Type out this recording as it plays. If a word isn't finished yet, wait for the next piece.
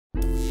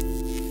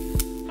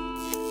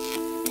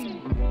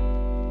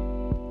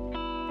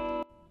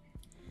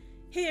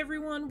Hey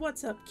everyone,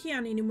 what's up?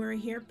 KEONINUMURI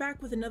here,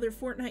 back with another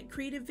Fortnite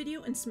creative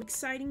video and some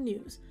exciting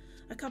news.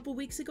 A couple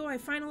weeks ago I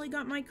finally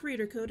got my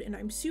creator code and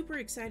I'm super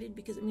excited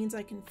because it means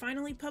I can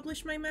finally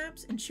publish my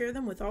maps and share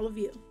them with all of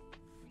you.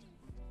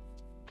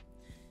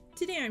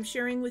 Today I'm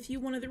sharing with you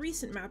one of the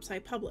recent maps I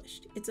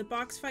published. It's a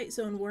Boxfight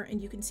Zonewar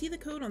and you can see the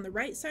code on the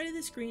right side of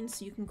the screen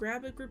so you can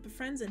grab a group of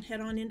friends and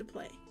head on into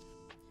play.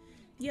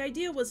 The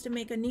idea was to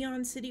make a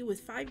neon city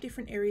with 5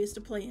 different areas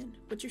to play in.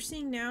 What you're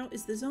seeing now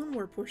is the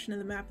Zonewar portion of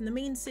the map in the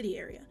main city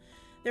area.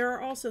 There are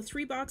also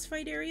 3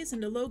 Boxfight areas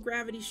and a low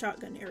gravity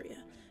shotgun area.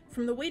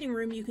 From the waiting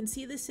room you can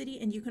see the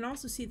city, and you can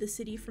also see the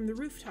city from the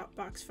rooftop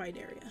Boxfight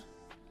area.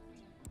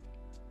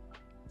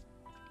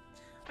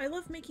 I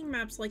love making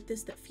maps like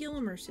this that feel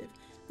immersive.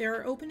 There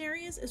are open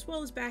areas as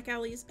well as back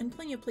alleys and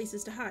plenty of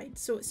places to hide,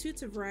 so it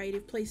suits a variety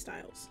of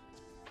playstyles.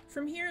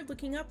 From here,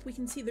 looking up, we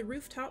can see the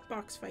rooftop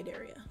Boxfight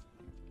area.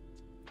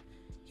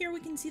 Here we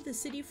can see the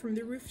city from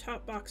the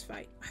rooftop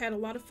Boxfight. I had a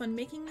lot of fun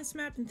making this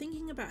map and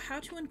thinking about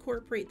how to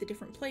incorporate the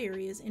different play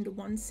areas into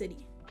one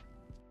city.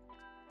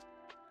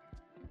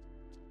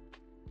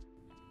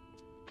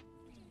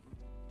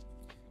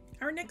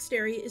 Our next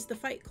area is the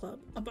Fight Club,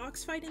 a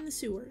box fight in the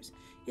sewers.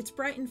 It's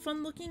bright and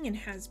fun looking and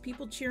has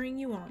people cheering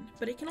you on,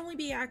 but it can only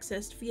be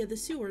accessed via the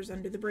sewers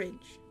under the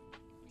bridge.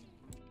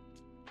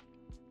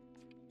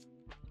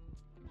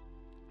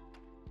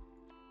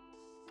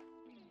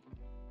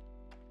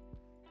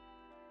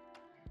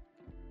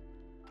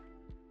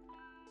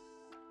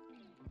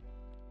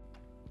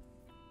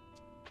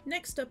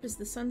 Next up is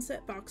the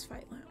Sunset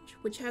Boxfight Lounge,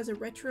 which has a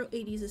retro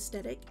 80s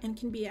aesthetic and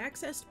can be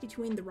accessed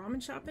between the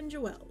ramen shop and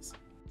Joelle's.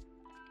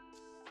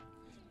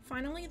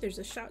 Finally, there's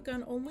a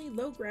shotgun-only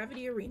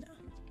low-gravity arena.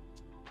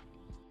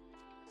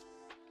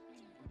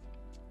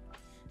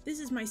 This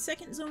is my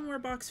second Zonewar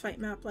Boxfight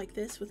map like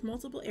this with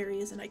multiple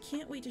areas, and I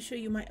can't wait to show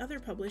you my other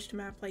published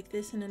map like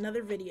this in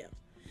another video.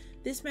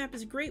 This map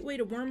is a great way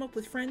to warm up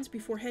with friends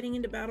before heading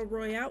into Battle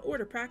Royale or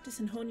to practice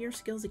and hone your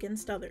skills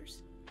against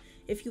others.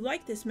 If you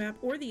like this map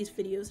or these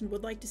videos and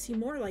would like to see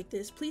more like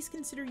this, please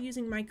consider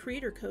using my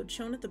creator code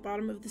shown at the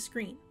bottom of the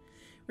screen.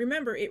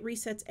 Remember, it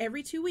resets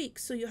every 2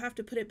 weeks, so you'll have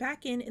to put it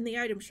back in the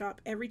item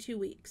shop every 2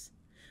 weeks.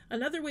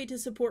 Another way to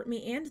support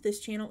me and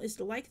this channel is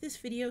to like this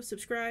video,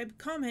 subscribe,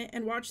 comment,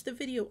 and watch the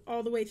video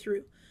all the way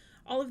through.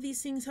 All of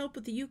these things help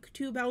with the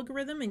YouTube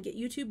algorithm and get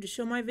YouTube to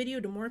show my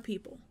video to more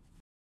people.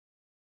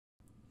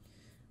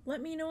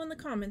 Let me know in the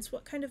comments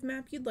what kind of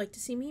map you'd like to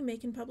see me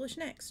make and publish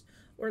next,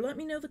 or let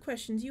me know the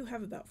questions you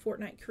have about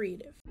Fortnite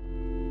Creative.